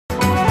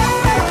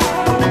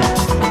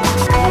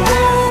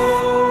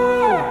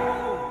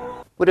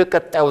ወደ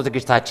ቀጣዩ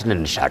ዝግጅታችን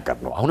እንሻገር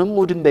ነው። አሁንም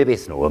ሙድን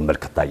በኢቢኤስ ነው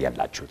መመልከት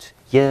ያላችሁት።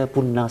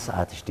 የቡና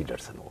ሰዓትሽ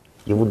ሊደርስ ነው።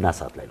 የቡና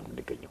ሰዓት ላይ ነው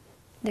የምንገኘው።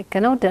 ልክ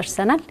ነው፣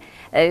 ደርሰናል።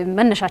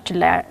 መነሻችን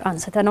ላይ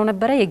አንስተነው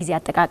ነበረ የጊዜ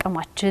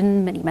አጠቃቀማችን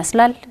ምን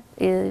ይመስላል፣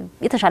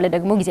 የተሻለ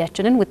ደግሞ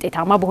ጊዜያችንን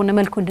ውጤታማ በሆነ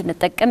መልኩ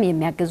እንድንጠቀም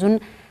የሚያግዙን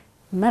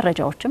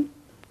መረጃዎችም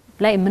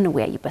ላይ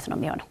የምንወያይበት ነው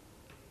የሚሆነው።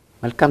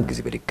 መልካም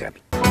ጊዜ በድጋሚ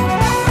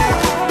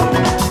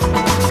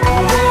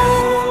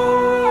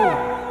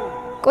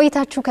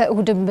ቆይታችሁ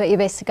ከእሁድም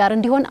በኢቢኤስ ጋር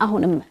እንዲሆን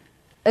አሁንም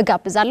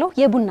እጋብዛለሁ።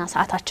 የቡና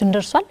ሰዓታችን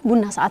ደርሷል።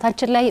 ቡና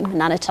ሰዓታችን ላይ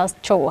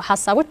የምናነሳቸው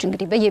ሀሳቦች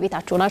እንግዲህ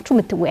በየቤታችሁ ናችሁ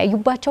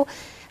የምትወያዩባቸው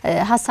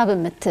ሀሳብ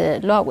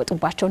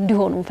የምትለዋወጡባቸው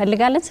እንዲሆኑ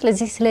እንፈልጋለን።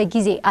 ስለዚህ ስለ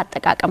ጊዜ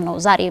አጠቃቀም ነው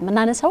ዛሬ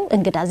የምናነሳው።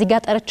 እንግዳ እዚህ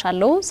ጋር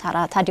ጠርቻለሁ። ሳራ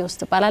ታዲዮስ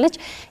ትባላለች።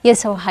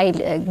 የሰው ኃይል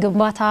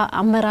ግንባታ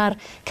አመራር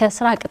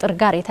ከስራ ቅጥር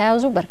ጋር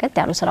የተያያዙ በርከት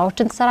ያሉ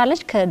ስራዎችን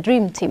ትሰራለች።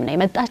 ከድሪም ቲም ነው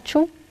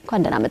የመጣችው።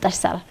 እንኳን ደህና መጣሽ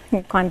ሳራ።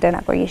 እንኳን ደህና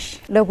ቆየሽ።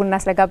 ለቡና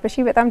ስለጋበሽ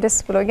በጣም ደስ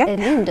ብሎኛል።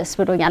 እኔም ደስ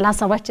ብሎኛል።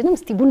 ሀሳባችንም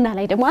እስቲ ቡና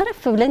ላይ ደግሞ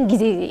አረፍ ብለን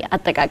ጊዜ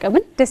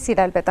አጠቃቀምን ደስ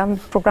ይላል። በጣም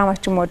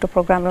ፕሮግራማችን ወደ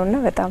ፕሮግራም ነውና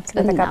በጣም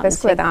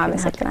ስለተጋበዝኩ በጣም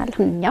አመሰግናለሁ።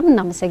 እኛም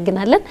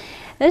እናመሰግናለን።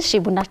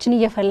 እሺ ቡናችን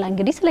እየፈላ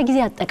እንግዲህ ስለ ጊዜ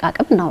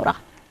አጠቃቀም እናውራ።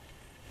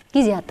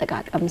 ጊዜ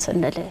አጠቃቀም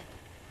ስንል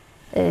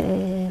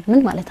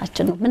ምን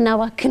ማለታችን ነው?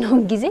 ምናባክነው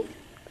ጊዜ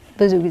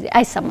ብዙ ጊዜ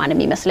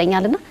አይሰማንም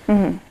ይመስለኛልና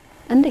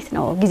እንዴት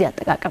ነው ጊዜ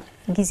አጠቃቀም?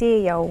 ጊዜ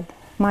ያው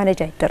ማኔጅ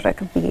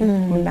አይደረግም ብዬ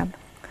ምናምን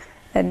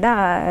እና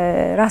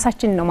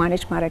ራሳችን ነው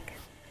ማኔጅ ማድረግ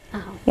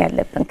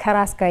ያለብን።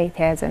 ከራስ ጋር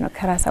የተያያዘ ነው፣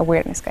 ከራስ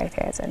አዌርነስ ጋር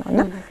የተያያዘ ነው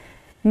እና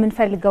ምን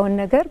ፈልገውን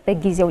ነገር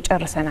በጊዜው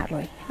ጨርሰናል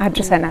ወይ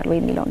አድርሰናል ወይ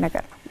የሚለው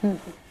ነገር ነው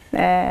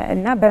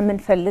እና በምን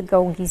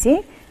ፈልገው ጊዜ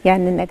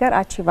ያንን ነገር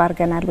አቺቭ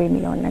አድርገናል ወይ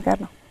የሚለው ነገር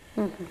ነው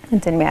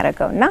እንትን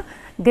የሚያደርገውና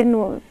ግን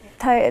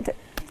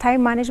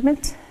ታይም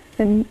ማኔጅመንት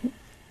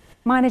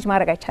ማኔጅ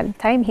ማድረግ አይቻልም።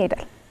 ታይም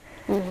ይሄዳል።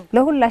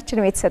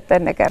 ለሁላችንም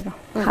የተሰጠን ነገር ነው።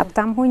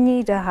 ሀብታም ሆኚ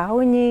ደሃ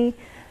ሆኚ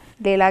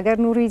ሌላ ሀገር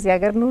ኑሪ እዚህ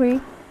ሀገር ኑሪ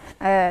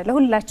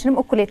ለሁላችንም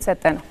እኩል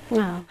የተሰጠ ነው።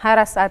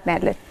 24 ሰዓት ነው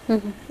ያለን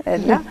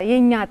እና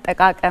የኛ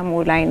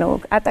አጠቃቀሙ ላይ ነው።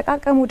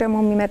 አጠቃቀሙ ደግሞ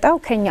የሚመጣው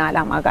ከኛ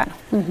አላማ ጋር ነው፣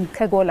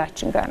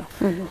 ከጎላችን ጋር ነው።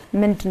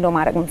 ምንድነው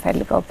ማድረግ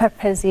የምፈልገው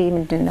ፐርፐዝ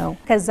ምንድነው?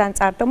 ከዛ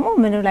አንፃር ደግሞ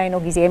ምን ላይ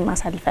ነው ጊዜ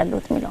ማሳልፋለሁ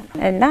የሚለው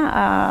እና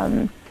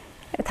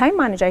ታይም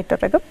ማኔጅ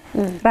አይደረግም።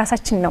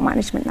 ራሳችን ነው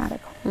ማኔጅ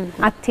የምናደርገው።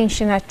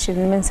 አቴንሽናችን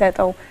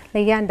የምንሰጠው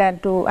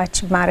ለእያንዳንዱ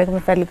አቺቭ ማድረግ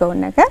የምፈልገው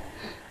ነገር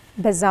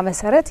በዛ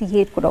መሰረት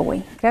ይሄድኩ ነው ወይ?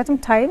 ምክንያቱም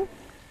ታይም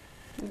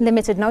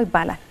ሊሚትድ ነው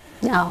ይባላል።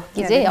 አዎ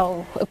ጊዜ ያው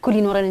እኩል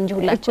ይኖረን እንጂ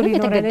ሁላችንም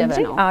የተገደበ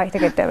ነው። አዎ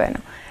የተገደበ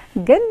ነው።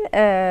 ግን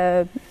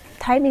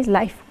ታይም ኢዝ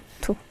ላይፍ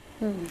ቱ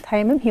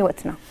ታይምም ህይወት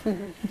ነው።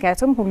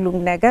 ምክንያቱም ሁሉም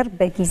ነገር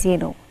በጊዜ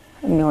ነው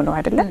የሚሆነው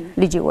አይደለ?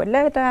 ልጅ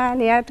ይወለዳል፣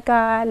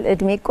 ያድጋል፣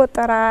 እድሜ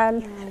ይቆጠራል፣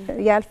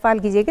 ያልፋል።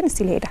 ጊዜ ግን እስቲ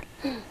ይሄዳል።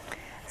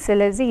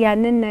 ስለዚህ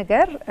ያንን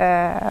ነገር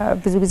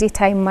ብዙ ጊዜ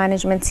ታይም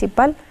ማኔጅመንት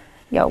ሲባል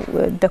ያው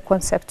ደ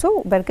ኮንሰፕቱ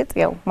በርግጥ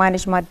ያው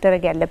ማኔጅ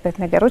ማድረግ ያለበት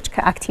ነገሮች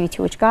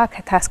ከአክቲቪቲዎች ጋር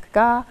ከታስክ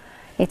ጋር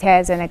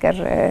የተያያዘ ነገር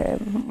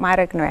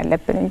ማድረግ ነው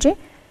ያለብን እንጂ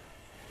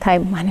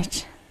ታይም ማኔጅ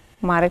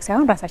ማድረግ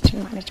ሳይሆን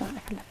ራሳችን ማኔጅ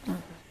ማድረግ አለብን።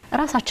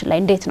 ራሳችን ላይ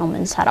እንዴት ነው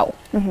የምንሰራው?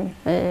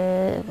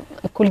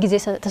 እኩል ጊዜ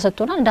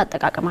ተሰጥቶናል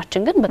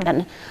እንዳጠቃቀማችን ግን በቀን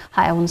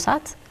 20ውን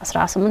ሰዓት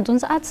 18ን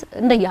ሰዓት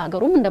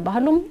እንደየሀገሩም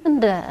እንደባህሉም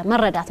እንደ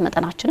መረዳት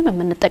መጠናችንም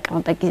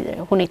የምንጠቀምበት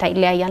ሁኔታ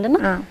ይለያያልና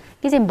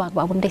ጊዜን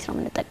በአግባቡ እንዴት ነው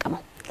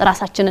የምንጠቀመው?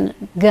 ራሳችንን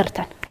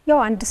ገርተን ያው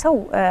አንድ ሰው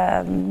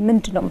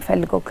ምንድነው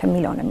የምፈልገው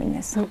ከሚለው ነው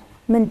የሚነሳው።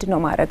 ምንድነው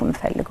ማድረግ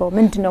የምፈልገው?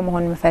 ምንድነው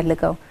መሆን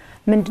የምፈልገው?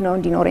 ምንድነው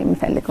እንዲኖር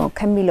የምፈልገው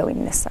ከሚለው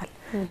ይነሳል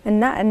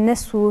እና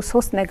እነሱ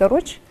ሶስት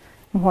ነገሮች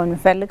መሆን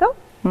የምፈልገው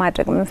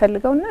ማድረግ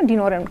የምፈልገውና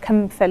እንዲኖረን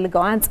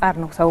ከምፈልገው አንፃር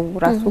ነው ሰው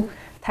ራሱ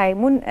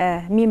ታይሙን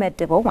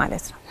የሚመድበው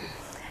ማለት ነው።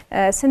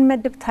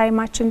 ስንመድብ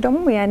ታይማችን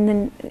ደግሞ ያንን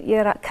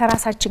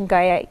ከራሳችን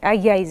ጋር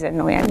አያይዘን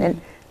ነው ያንን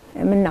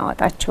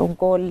የምናወጣቸው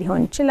ጎል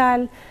ሊሆን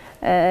ይችላል፣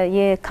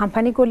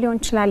 የካምፓኒ ጎል ሊሆን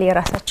ይችላል፣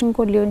 የራሳችን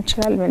ጎል ሊሆን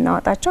ይችላል።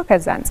 የምናወጣቸው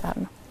ከዛ አንፃር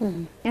ነው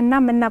እና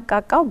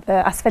የምናብቃቃው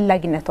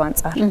በአስፈላጊነቱ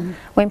አንፃር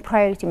ወይም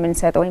ፕራዮሪቲ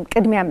የምንሰጠው ወይም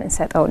ቅድሚያ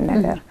የምንሰጠው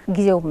ነገር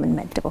ጊዜው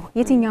የምንመድበው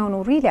የትኛው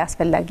ነው ሪሊ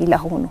አስፈላጊ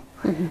ለሆኑ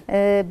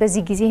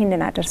በዚህ ጊዜ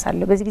ይሄንን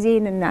አደርሳለሁ በዚህ ጊዜ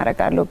ይሄንን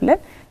እናረጋለሁ ብለን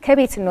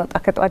ከቤት እንወጣ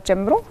ከጧት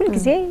ጀምሮ ሁሉ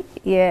ጊዜ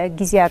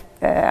የጊዜ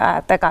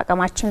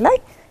አጠቃቀማችን ላይ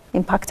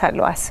ኢምፓክት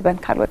አለው። አስበን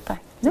ካልወጣን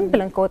ዝም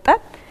ብለን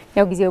ከወጣን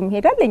ያው ጊዜው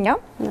ይሄዳል፣ እኛም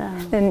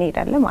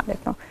እንሄዳለን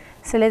ማለት ነው።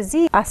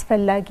 ስለዚህ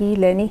አስፈላጊ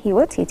ለኔ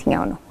ህይወት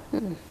የትኛው ነው?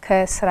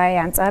 ከስራዬ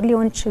አንፃር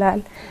ሊሆን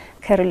ይችላል፣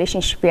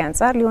 ከሪሌሽንሺፕ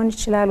አንፃር ሊሆን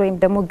ይችላል፣ ወይም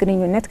ደግሞ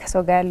ግንኙነት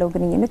ከሰው ጋር ያለው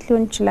ግንኙነት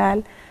ሊሆን ይችላል፣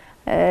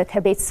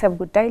 ከቤተሰብ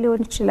ጉዳይ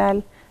ሊሆን ይችላል፣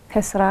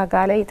 ከስራ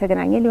ጋር ላይ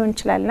የተገናኘ ሊሆን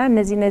ይችላልና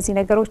እነዚህ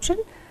ነገሮችን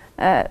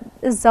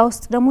እዛ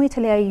ውስጥ ደግሞ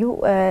የተለያዩ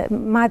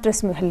ማድረስ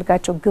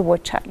የምፈልጋቸው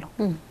ግቦች አሉ።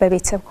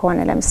 በቤተሰብ ከሆነ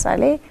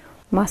ለምሳሌ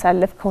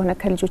ማሳለፍ ከሆነ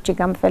ከልጆቼ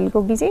ጋር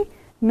የምፈልገው ጊዜ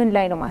ምን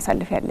ላይ ነው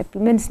ማሳለፍ ያለብኝ?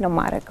 ምንስ ነው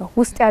ማረጋው?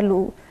 ውስጥ ያሉ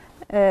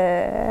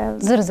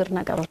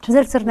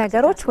ዝርዝር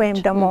ነገሮች ወይም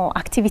ደግሞ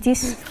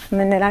አክቲቪቲስ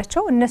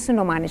ምንላቸው እነሱ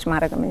ነው ማኔጅ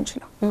ማድረግ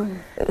የምንችለው።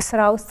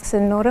 ስራ ውስጥ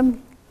ስንኖርም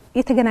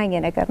የተገናኘ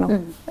ነገር ነው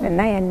እና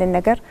ያንን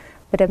ነገር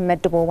በደንብ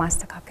መድቦ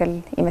ማስተካከል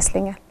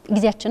ይመስለኛል።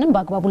 ጊዜያችንን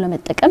በአግባቡ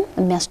ለመጠቀም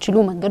የሚያስችሉ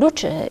መንገዶች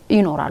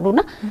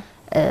ይኖራሉና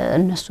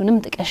እነሱንም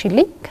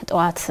ጥቀሽልኝ።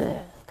 ከጠዋት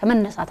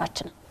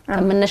ከመነሳታችን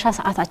ከመነሻ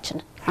ሰዓታችን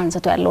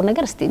አንስቶ ያለው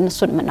ነገር እስቲ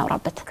እነሱን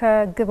እናውራበት።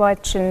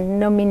 ከግባችን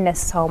ነው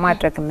የሚነሳው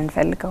ማድረግ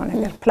የምንፈልገው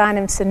ነገር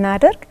ፕላንም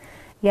ስናደርግ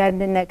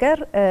ያንን ነገር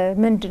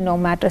ምንድነው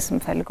ማድረስ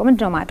የምፈልገው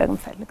ምንድነው ማድረግ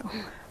የምፈልገው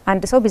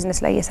አንድ ሰው ቢዝነስ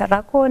ላይ እየሰራ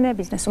ከሆነ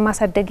ቢዝነሱን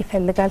ማሳደግ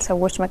ይፈልጋል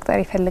ሰዎች መቅጠር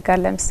ይፈልጋል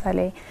ለምሳሌ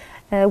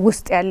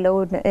ውስጥ ያለው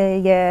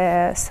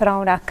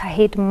የስራውን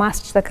አካሄድ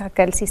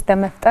ማስተካከል ሲስተም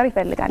መፍጠር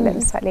ይፈልጋል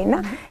ለምሳሌና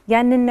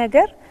ያንን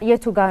ነገር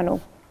የቱ ጋር ነው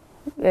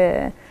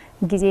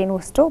ጊዜን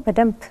ወስዶ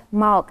በደንብ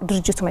ማወቅ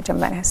ድርጅቱ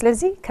መጀመሪያ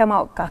ስለዚህ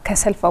ከማወቅ ጋር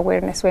ከሰልፍ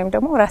አዌርነስ ወይም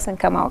ደግሞ ራስን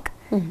ከማወቅ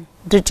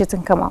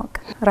ድርጅትን ከማወቅ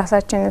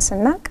ራሳችንን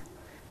ስናቅ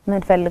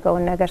ምን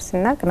ፈልገውን ነገር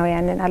ስናቅ ነው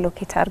ያንን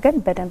አሎኬት አድርገን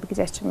በደንብ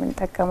ጊዜያችንን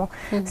የምንጠቀመው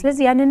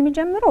ስለዚህ ያንን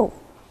የሚጀምረው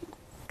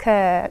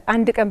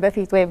ከአንድ ቀን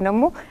በፊት ወይም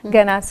ደግሞ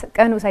ገና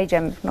ቀኑ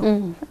ሳይጀምር ነው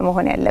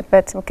መሆን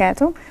ያለበት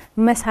ምክንያቱም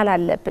መሳል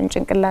አለብን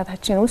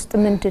ጭንቅላታችን ውስጥ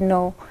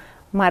ምንድነው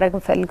ማድረግ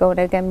ፈልገው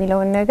ነገር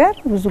የሚለውን ነገር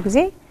ብዙ ጊዜ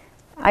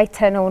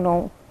አይተነው ነው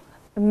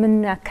ምን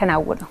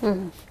ያከናውነው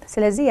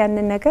ስለዚህ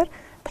ያንን ነገር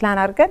ፕላን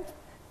አድርገን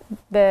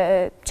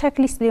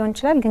በቼክሊስት ሊሆን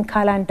ይችላል ግን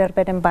ካላንደር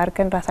በደንብ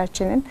አድርገን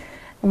ራሳችንን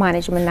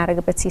ማኔጅ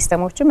የምናደርግበት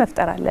ሲስተሞችን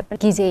መፍጠር አለብን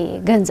ጊዜ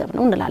ገንዘብ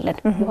ነው እንላለን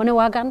የሆነ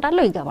ዋጋ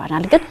እንዳለው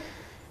ይገባናል ግን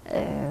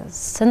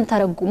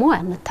ስንተረጉመው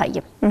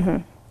አንታይም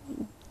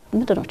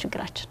ምንድነው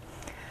ችግራችን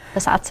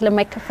በሰዓት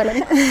ስለማይከፈለን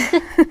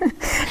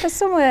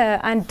እሱም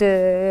አንድ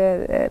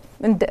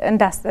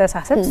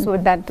እንዳስተሳሰብ እሱ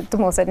እንዳንተ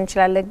መውሰድ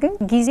እንችላለን ግን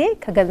ጊዜ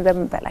ከገንዘብ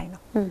በላይ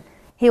ነው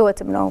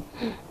ህይወትም ነው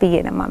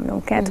በየነም ማምነው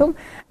ምክንያቱም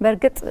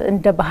በርግጥ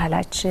እንደ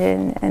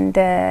ባህላችን እንደ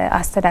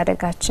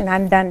አስተዳደጋችን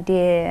አንዳንድ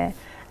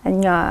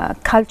የኛ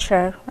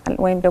ካልቸር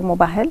ወይም ደግሞ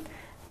ባህል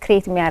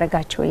ክሬት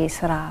የሚያደርጋቸው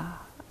የሥራ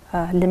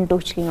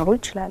ልምዶች ሊኖሩ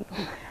ይችላሉ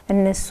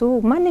እነሱ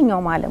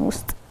ማንኛውም ዓለም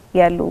ውስጥ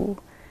ያሉ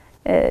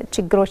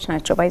ችግሮች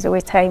ናቸው ባይ ዘ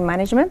ዌይ ታይም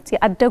ማኔጅመንት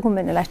ያደጉ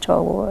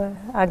ምንላቸው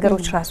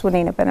አገሮች ራሱ ነው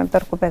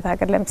የነበርኩበት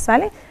ሀገር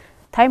ለምሳሌ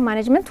ታይም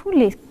ማኔጅመንት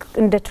ሁሌ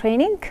እንደ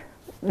ትሬኒንግ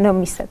ነው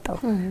የሚሰጠው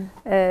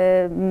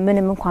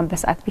ምንም እንኳን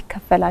በሰዓት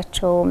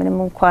ቢከፈላቸው ምንም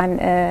እንኳን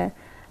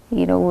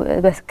you know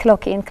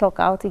በክሎክ ኢን ክሎክ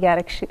አውት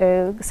ያረክሽ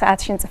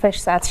ሰዓትሽን ጽፈሽ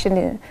ሰዓትሽን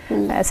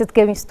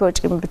ስትገቢ ስትወጪ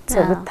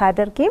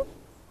ብታደርጊም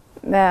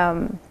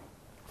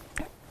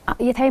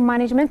የታይም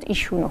ማኔጅመንት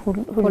ኢሹ ነው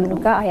ሁሉ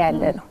ጋር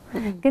ያለ ነው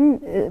ግን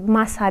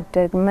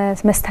ማሳደግ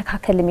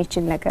መስተካከል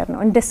የሚችል ነገር ነው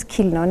እንደ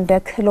ስኪል ነው እንደ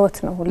ክህሎት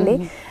ነው ሁሌ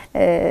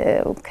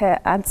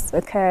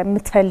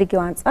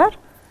ከምትፈልጊው አንፃር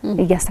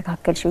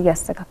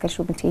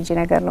እያስተካከልሽው ምትይጂ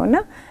ነገር ነውና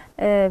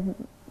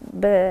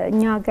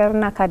በእኛ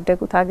ሀገርና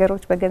ካደጉት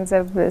ሀገሮች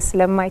በገንዘብ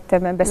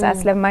ስለማይተመን በሰዓት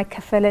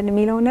ስለማይከፈለን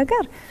የሚለው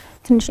ነገር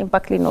ትንሽ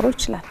ኢምፓክት ሊኖረው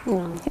ይችላል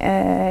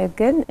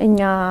ግን እኛ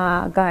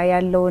ጋር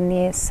ያለውን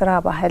የሥራ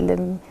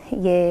ባህልም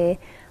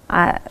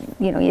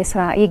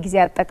የሥራ የጊዜ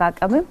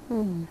አጠቃቀምም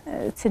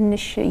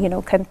ትንሽ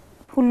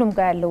ሁሉም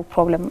ጋር ያለው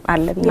ፕሮብለም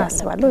አለ ብዬ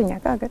አስባለሁ እኛ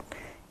ጋር ግን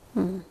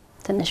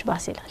ትንሽ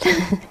ባስ ይላል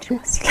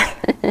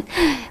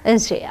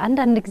እሺ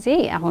አንዳንድ ጊዜ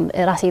አሁን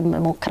ራሴ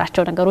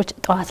መሞክራቸው ነገሮች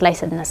ጠዋት ላይ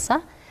ስነሳ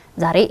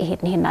ዛሬ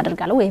ይሄን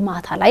አደርጋለሁ ወይ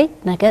ማታ ላይ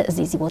ነገ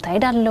እዚህ ቦታ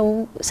ሄዳለሁ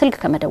ስልክ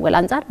ከመደወል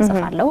አንፃር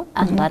ጽፋለሁ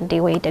አንዳንዴ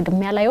ወይ ደግም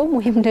ያላየው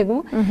ወይም ደግሞ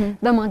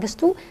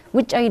በማግስቱ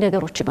ውጫዊ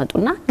ነገሮች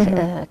ይመጡና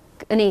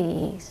እኔ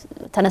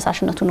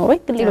ተነሳሽነቱ ኖሮኝ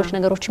ግን ሌሎች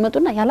ነገሮች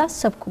ይመጡና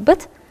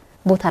ያላሰብኩበት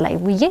ቦታ ላይ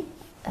ውዬ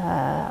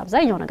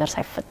አብዛኛው ነገር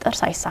ሳይፈጠር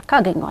ሳይሳካ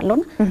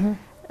አገኘዋለሁና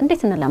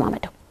እንዴት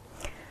እንለማመደው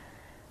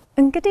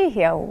እንግዲህ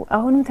ያው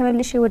አሁንም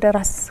ተመልሼ ወደ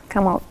ራስ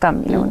ከማወቅ ጋር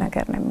የሚለው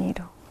ነገር ነው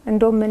የሚሄደው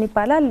እንደውም ምን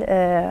ይባላል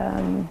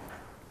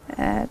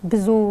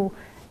ብዙ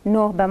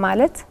ኖ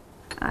በማለት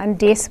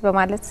አንዴስ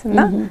በማለትና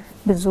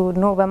ብዙ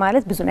ኖ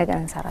በማለት ብዙ ነገር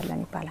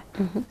እንሰራለን ይባላል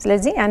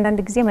ስለዚህ አንዳንድ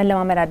ጊዜ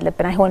መለማመድ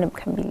አለብን አይሆንም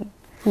ከሚል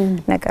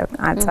ነገር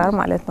አንፃር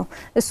ማለት ነው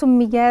እሱም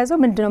የሚያያዘው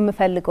ምንድነው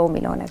የምፈልገው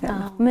የሚለው ነገር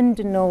ነው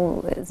ምንድነው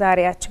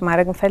ዛሬያችን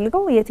ማድረግ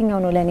የምፈልገው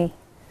የትኛው ነው ለኔ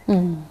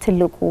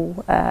ትልቁ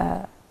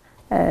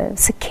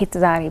ስኬት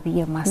ዛሬ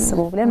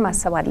በየማስበው ብለን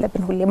ማሰብ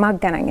አለብን ሁሌ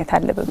ማገናኘት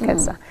አለብን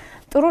ከዛ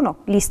ጥሩ ነው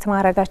ሊስት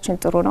ማድረጋችን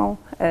ጥሩ ነው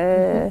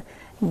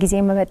ጊዜ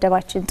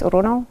መመደባችን ጥሩ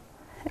ነው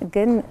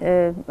ግን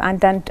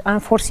አንዳንድ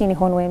አንፎርሲን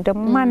ይሆን ወይም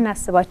ደግሞ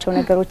ማናስባቸው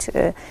ነገሮች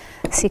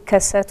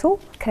ሲከሰቱ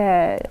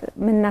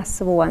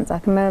ከመናስበው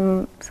አንፃር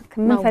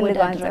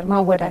ከመንፈልገው አንፃር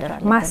ማወዳደር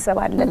ማሰብ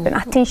አለብን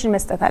አቴንሽን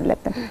መስጠት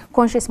አለብን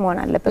ኮንሺየስ መሆን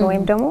አለብን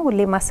ወይም ደግሞ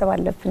ሁሌ ማሰብ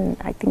አለብን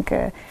አይ ቲንክ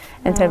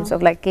in terms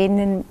of like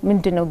ይሄንን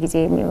ምንድነው ጊዜ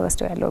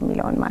የሚወስደው ያለው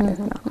የሚለውን ማለት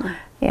ነው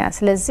ያ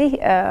ስለዚህ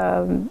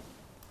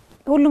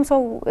ሁሉም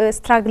ሰው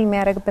ስትራግል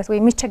የሚያደርግበት ወይ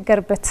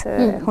የሚቸገርበት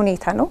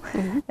ሁኔታ ነው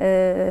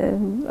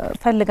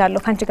ፈልጋለሁ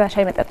ካንቺ ጋር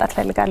ሻይ መጠጣት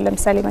ፈልጋለሁ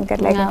ለምሳሌ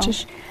መንገድ ላይ ገጭሽ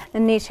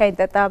እኔ ሻይ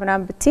ጠጣ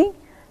ምናምን ብቲ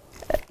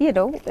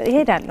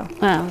ይሄዳለሁ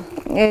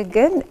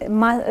ግን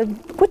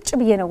ቁጭ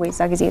ብዬ ነው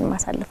ወይዛ ጊዜን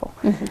ማሳልፈው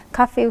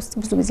ካፌ ውስጥ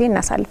ብዙ ጊዜ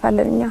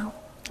እናሳልፋለን እኛ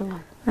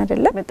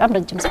አይደለ በጣም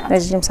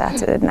ረጅም ሰዓት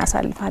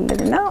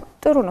እናሳልፋለንና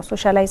ጥሩ ነው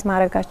ሶሻላይዝ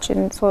ማድረጋችን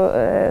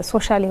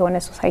ሶሻል የሆነ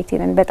ሶሳይቲ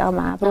ነን በጣም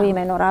አብሮ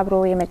የመኖር አብሮ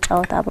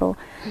የመጫወት አብሮ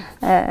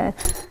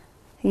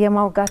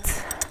የማውጋት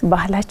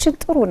ባህላችን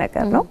ጥሩ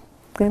ነገር ነው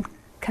ግን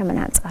ከምን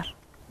አንፃር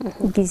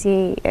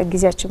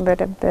ጊዜያችን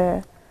በደንብ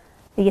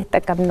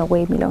እየተጠቀምን ነው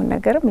ወይ የሚለው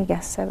ነገርም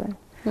እያሰብን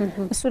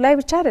እሱ ላይ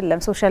ብቻ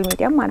አይደለም ሶሻል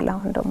ሚዲያም አለ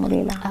አሁን ደግሞ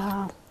ሌላ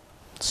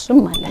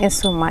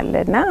እሱም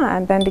አለና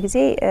አንዳንድ ጊዜ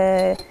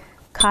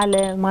ካለ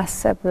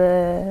ማሰብ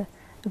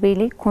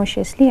really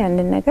consciously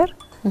ያንን ነገር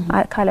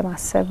ካለ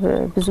ማሰብ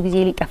ብዙ ጊዜ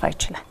ሊጠፋ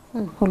ይችላል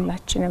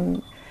ሁላችንም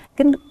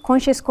ግን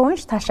conscious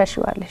ከሆንሽ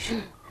ታሻሽዋለሽ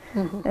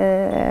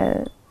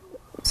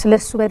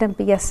ስለሱ በደንብ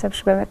እያሰብሽ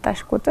በመጣሽ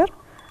ቁጥር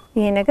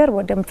ይሄ ነገር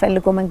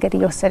ወደምፈልገው መንገድ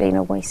እየወሰደኝ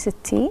ነው ወይ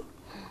ስቲ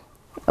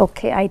ኦኬ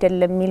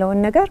አይደለም የሚለውን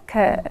ነገር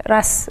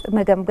ከራስ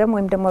መገምገም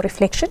ወይም ደግሞ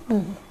ሪፍሌክሽን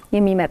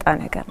የሚመጣ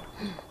ነገር ነው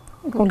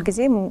ሁሉ ጊዜ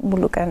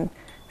ሙሉ ቀን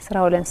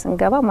ስራው ለን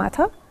ስንገባ ማታ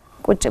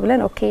ቁጭ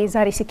ብለን ኦኬ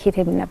ዛሬ ስኬት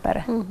የምንነበረ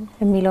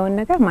የሚለውን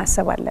ነገር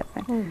ማሰብ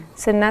አለብን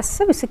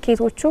ስናስብ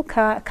ስኬቶቹ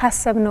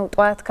ካሰብነው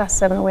ጧት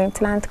ካሰብነው ወይም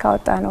ትላንት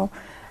ካወጣ ነው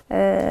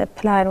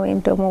ፕላን ወይም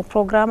ደግሞ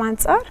ፕሮግራም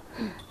አንፃር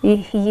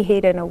ይሄ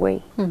ሄደ ነው ወይ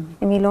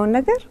የሚለውን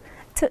ነገር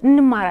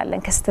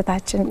እንማራለን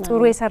ከስተታችን ጥሩ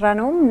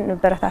የሰራነው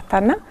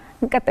በረታታና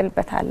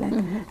እንቀጥልበታለን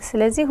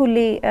ስለዚህ ሁሌ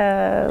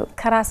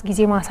ከራስ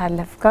ጊዜ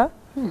ማሳለፍ ጋር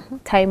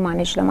ታይም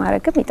ማኔጅ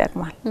ለማድረግም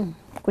ይጠቅማል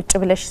ቁጭ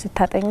ብለሽ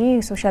ስታጠኚ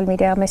ሶሻል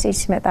ሚዲያ ሜሴጅ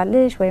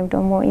ሲመጣልሽ ወይም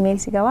ደግሞ ኢሜል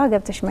ሲገባ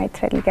ገብተሽ ማየት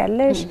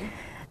ትፈልጋለሽ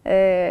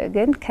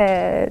ግን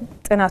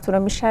ከጥናቱ ነው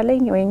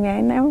የሚሻለኝ ወይም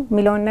ያይናው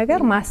ሚሊዮን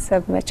ነገር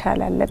ማሰብ መቻል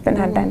አለብን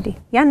አንዳንዴ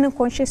ያንን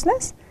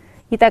ኮንሺየስነስ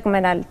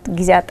ይጠቅመናል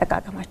ጊዜ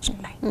አጠቃቀማችን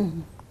ላይ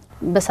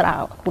በስራ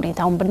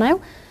ሁኔታውን ብናየው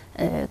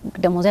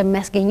ደሞዝ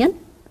የሚያስገኘን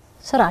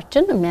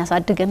ስራችን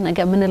የሚያሳድገን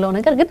ነገር ምንለው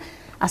ነገር ግን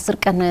 10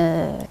 ቀን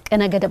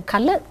ቀነ ገደብ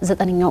ካለ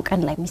 9ኛው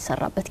ቀን ላይ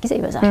የሚሰራበት ጊዜ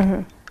ይበዛል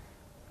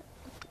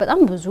በጣም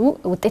ብዙ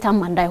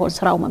ውጤታማ እንዳይሆን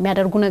ስራው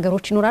የሚያደርጉ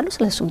ነገሮች ይኖራሉ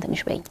ስለሱም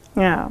ትንሽ በይኝ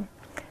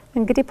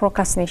እንግዲህ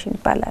ፕሮክራስቲኔሽን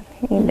ይባላል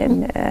ይሄንን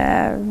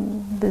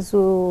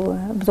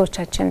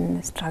ብዙዎቻችን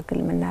ስትራግል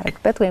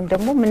የምናደርግበት ወይም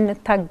ደግሞ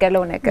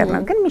የምንታገለው ነገር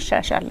ነው ግን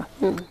የሚሻሻል ነው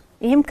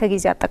ይሄም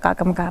ከጊዜ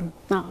አጠቃቀም ጋር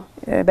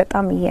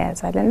በጣም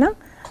ይያያዛልና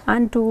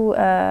አንዱ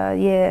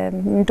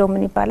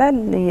የእንዶምን ይባላል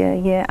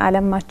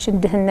የዓለማችን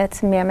ድህነት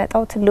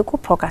የሚያመጣው ትልቁ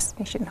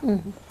ፕሮክራስቲኔሽን ነው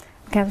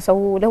ከሰው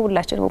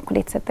ለሁላችን እኩል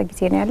የተሰጠ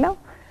ጊዜ ነው ያለው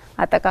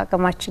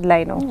አጠቃቀማችን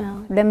ላይ ነው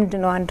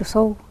ለምንድን ነው አንዱ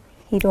ሰው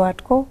ሄዶ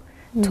አድቆ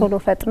ቶሎ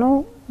ፈጥኖ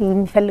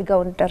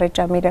የሚፈልገውን ደረጃ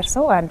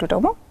የሚደርሰው አንዱ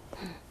ደግሞ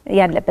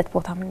ያለበት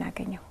ቦታ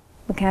ምናገኘው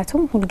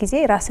ምክንያቱም ሁሉ ጊዜ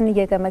ራስን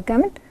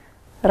እየገመገምን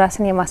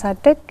ራስን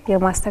የማሳደግ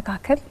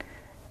የማስተካከል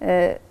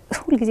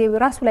ሁሉ ጊዜ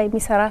ራሱ ላይ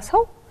የሚሰራ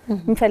ሰው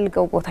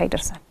የሚፈልገው ቦታ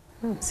ይደርሳል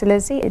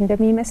ስለዚህ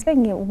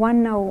እንደሚመስለኝ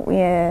ዋናው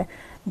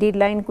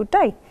የዴድላይን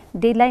ጉዳይ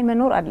ዴድላይን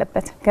መኖር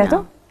አለበት ከዛ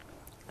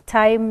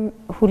ታይም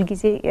ሁሉ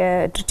ጊዜ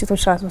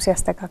ድርጅቶች ራሱ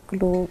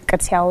ሲያስተካክሉ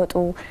ቅድ ሲያወጡ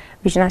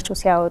ቪዥናቸው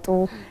ሲያወጡ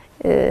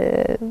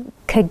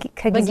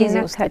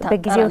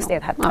በጊዜ ውስጥ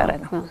የታጠረ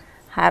ነው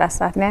 24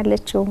 ሰዓት ነው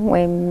ያለችው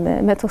ወይም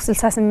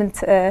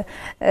 168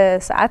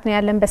 ሰዓት ነው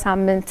ያለን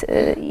በሳምንት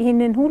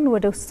ይሄንን ሁሉ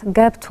ወደ ውስጥ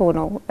ገብቶ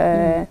ነው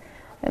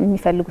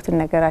የሚፈልጉትን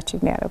ነገራችን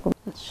የሚያደርጉ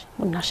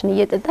ቡናሽን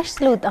እየጠጣሽ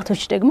ስለ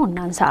ወጣቶች ደግሞ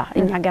እናንሳ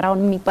እኛ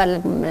ሀገራውን የሚባል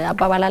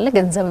አባባል አለ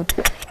ገንዘብ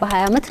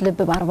በ20 አመት ልብ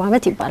በ40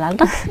 አመት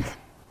ይባላልና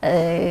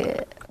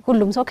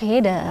ሁሉም ሰው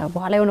ከሄደ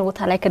በኋላ የሆነ ቦታ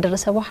ላይ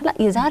ከደረሰ በኋላ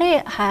የዛሬ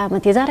 20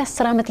 አመት የዛሬ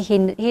 10 አመት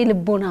ይሄ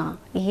ልቦና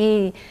ይሄ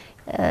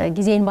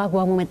ጊዜን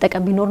ባግባቡ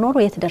መጠቀም ቢኖር ኖሮ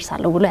የት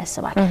ደርሳለሁ ብሎ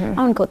ያስባል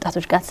አሁን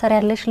ከወጣቶች ጋር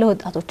ተሰሪያለሽ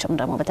ለወጣቶችም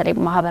ደግሞ በተለይ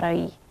ማህበራዊ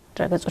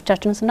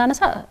ድረገጾቻችንን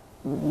ስናነሳ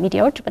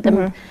ሚዲያዎች በጣም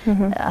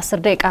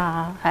 10 ደቂቃ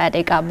 20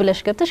 ደቂቃ ብለሽ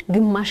ገብተሽ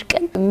ግማሽ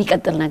ቀን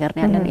የሚቀጥል ነገር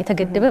ነው ያለን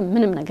የተገደበ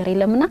ምንም ነገር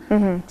የለምና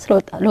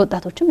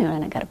ለወጣቶችም የሆነ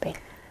ነገር በይ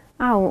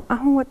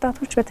አሁን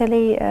ወጣቶች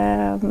በተለይ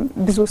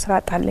ብዙ ስራ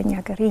አጣለኝ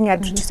ሀገር የኛ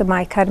ድርጅት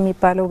ማይካድ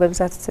የሚባለው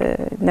በብዛት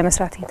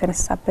ለመስራት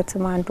የተነሳበት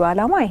አንዱ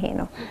አላማ ይሄ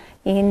ነው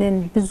ይሄንን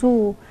ብዙ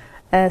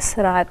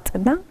ስራ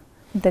አጥና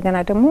እንደገና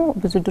ደግሞ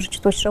ብዙ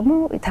ድርጅቶች ደግሞ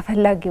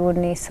ተፈላጊውን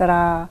የስራ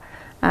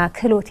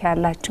ክህሎት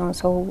ያላቸውን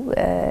ሰው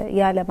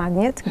ያለ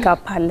ማግኘት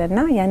ጋፕ አለና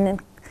ያንን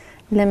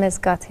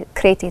ለመዝጋት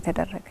ክሬት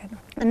የተደረገ ነው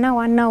እና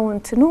ዋናው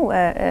እንትኑ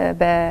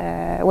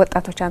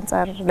በወጣቶች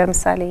አንፃር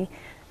ለምሳሌ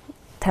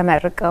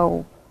ተመርቀው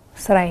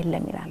ስራ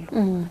የለም ይላሉ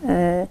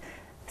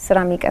ስራ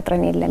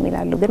የሚቀጥረን የለም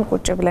ይላሉ ግን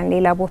ቁጭ ብለን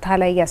ሌላ ቦታ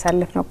ላይ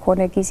ያሳለፍነው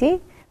ኮነ ጊዜ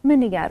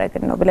ምን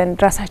ያያረግን ነው ብለን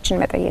ራሳችን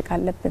መጠየቅ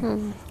አለብን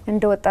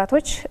እንደ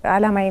ወጣቶች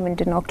አላማዬ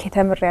ምንድነው ኦኬ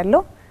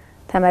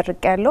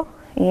ተመርቄያለሁ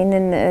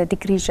ይሄንን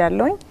ዲግሪ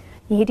ይዣለሁኝ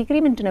ይሄ ዲግሪ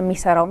ምንድነው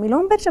የሚሰራው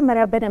ሚሊዮን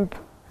በመጀመሪያ በደንብ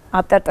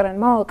አብጠርጥረን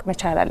ማወቅ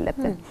መቻል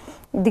አለብን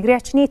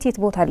ዲግሪያችን የት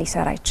ቦታ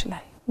ሊሰራ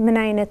ይችላል ምን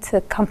አይነት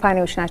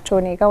ካምፓኒዎች ናቸው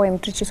እኔጋ ወይም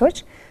ድርጅቶች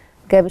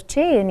ገብቼ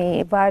እኔ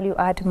ቫልዩ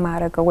አድ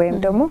ማረገው ወይም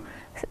ደግሞ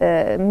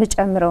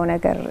ምጨምረው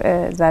ነገር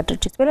ዛ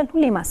ድርጅት ብለን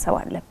ሁሌ ማሰብ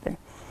አለብን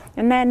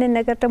እና ያንን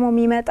ነገር ደግሞ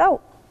የሚመጣው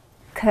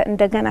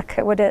እንደገና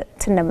ወደ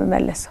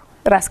ተነመመለሰው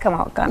ራስ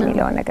ከማወቅ ጋር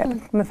የሚለው ነገር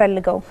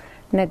ምፈልገው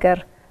ነገር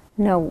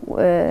ነው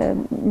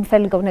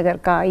ምፈልገው ነገር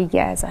ጋር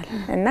ይያያዛል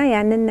እና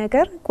ያንን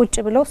ነገር ቁጭ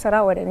ብሎ ስራ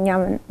ወደኛ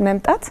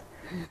መምጣት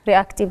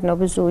ሪአክቲቭ ነው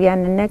ብዙ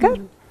ያንን ነገር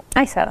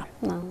አይሰራም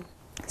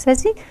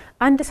ስለዚህ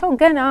አንድ ሰው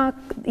ገና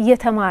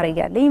እየተማረ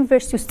ያለ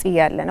ዩኒቨርሲቲ ውስጥ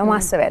ያለ ነው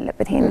ማሰብ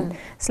ያለበት ይሄን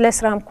ስለ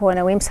ስራም ከሆነ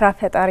ወይም ስራ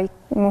ፈጣሪ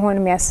መሆን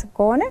የሚያስብ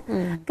ከሆነ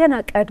ገና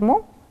ቀድሞ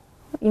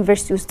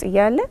ዩኒቨርሲቲ ውስጥ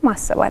ያለ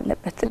ማሰብ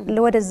አለበት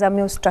ወደዛ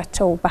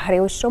የሚወስዳቸው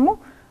ባህሪዎች ደግሞ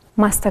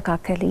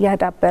ማስተካከል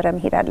ያዳበረ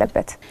መሄድ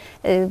አለበት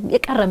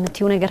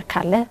የቀረምትዩ ነገር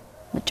ካለ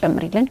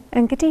መጨመሪልን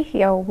እንግዲህ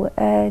ያው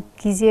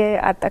ጊዜ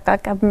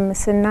አጠቃቀም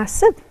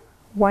ስናስብ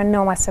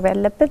ዋናው ማሰብ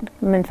ያለብን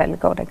ምን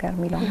ፈልገው ነገር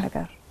የሚለው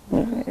ነገር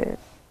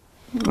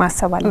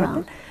ማሰብ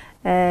አለብን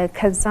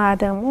ከዛ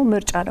ደግሞ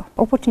ምርጫ ነው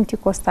ኦፖርቹኒቲ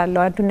ኮስት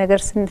አለው አንዱ ነገር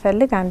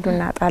ስንፈልግ አንዱን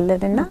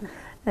እናጣለንና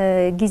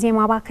ጊዜ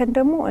ማባከን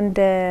ደግሞ እንደ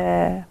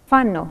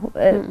ፋን ነው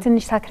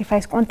ትንሽ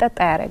ሳክሪፋይስ ቆንጠጥ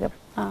አያረግም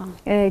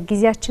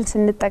ጊዜያችን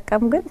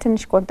ስንጠቀም ግን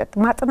ትንሽ ቆንጠጥ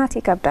ማጥናት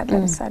ይከብዳል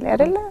ለምሳሌ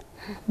አይደለ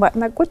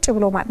ማጥናት ቁጭ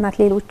ብሎ ማጥናት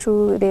ሌሎቹ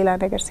ሌላ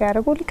ነገር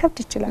ሲያደርጉ ሊከብድ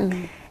ይችላል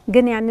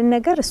ግን ያንን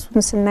ነገር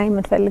እሱን ስናይ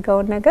የምንፈልገው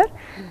ነገር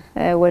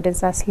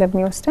ወደዛ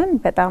ስለሚወስደን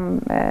በጣም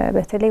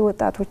በተለይ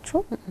ወጣቶቹ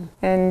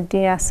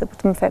እንዲያስቡት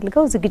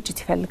የምንፈልገው ዝግጅት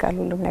ይፈልጋሉ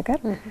ሁሉም ነገር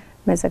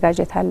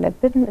መዘጋጀት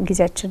አለብን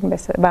ጊዜያችን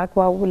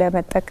በአግባቡ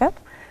ለመጠቀም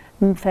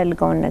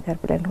የምንፈልገው ነገር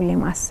ብለን ሁሌ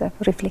ማሰብ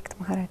ሪፍሌክት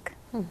ማድረግ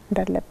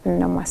እንዳለብን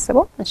ነው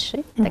ማስበው እሺ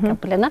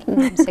ተቀበለናል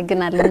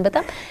እንሰግናለን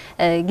በጣም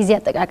ጊዜ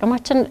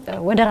አጠቃቀማችን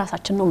ወደ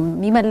ራሳችን ነው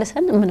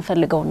የሚመልሰን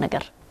የምንፈልገው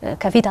ነገር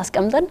ከፊት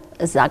አስቀምጠን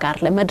እዛ ጋር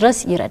ለመድረስ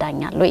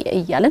ይረዳኛል ወይ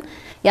እያልን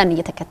ያን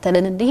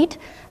እየተከተልን እንዲሄድ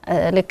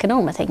ልክ ነው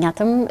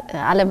መተኛትም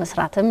አለ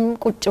መስራትም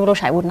ቁጭ ብሎ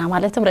ሻይ ቡና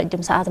ማለትም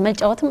ረጅም ሰዓት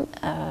መጫወትም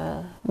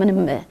ምንም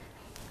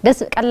ደስ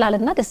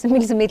ቀላልና ደስ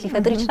የሚል ስሜት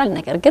ሊፈጥር ይችላል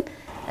ነገር ግን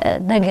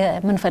ነገ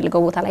ምን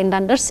ፈልገው ቦታ ላይ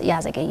እንዳንደርስ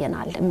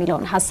ያዘገየናል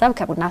የሚለውን ሐሳብ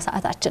ከቡና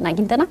ሰዓታችን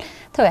አግኝተናል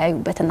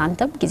ተወያዩበት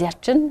እናንተም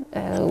ጊዜያችን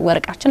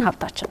ወርቃችን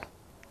ሀብታችን ነው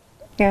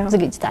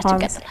ዝግጅታችን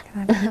ቀጥላል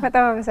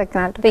በጣም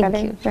አመሰግናለሁ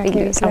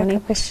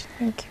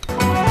Thank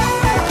you.